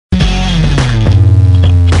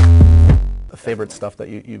favorite stuff that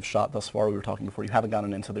you've shot thus far? We were talking before. You haven't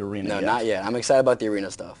gotten into the arena yet. No, not yet. I'm excited about the arena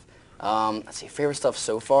stuff. Let's see, favorite stuff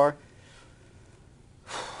so far?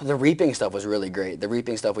 The reaping stuff was really great. The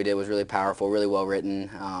reaping stuff we did was really powerful, really well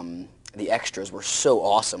written. The extras were so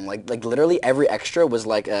awesome. Like literally every extra was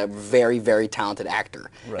like a very, very talented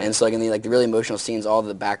actor. Right. And so like in the really emotional scenes, all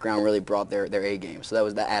the background really brought their A game. So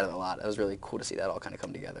that added a lot. It was really cool to see that all kind of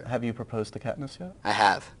come together. Have you proposed to Katniss yet? I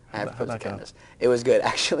have. I have proposed to Katniss. It was good,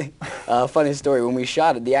 actually. Funny story. When we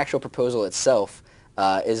shot it, the actual proposal itself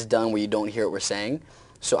is done where you don't hear what we're saying.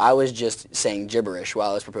 So I was just saying gibberish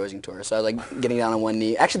while I was proposing to her. So I was like getting down on one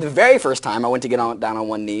knee. Actually, the very first time I went to get down on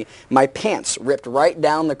one knee, my pants ripped right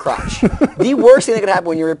down the crotch. The worst thing that could happen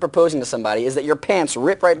when you're proposing to somebody is that your pants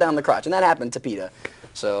rip right down the crotch. And that happened to Peter.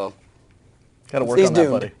 So gotta work on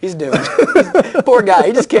that, buddy. He's doomed. Poor guy.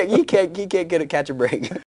 He just can't catch a break.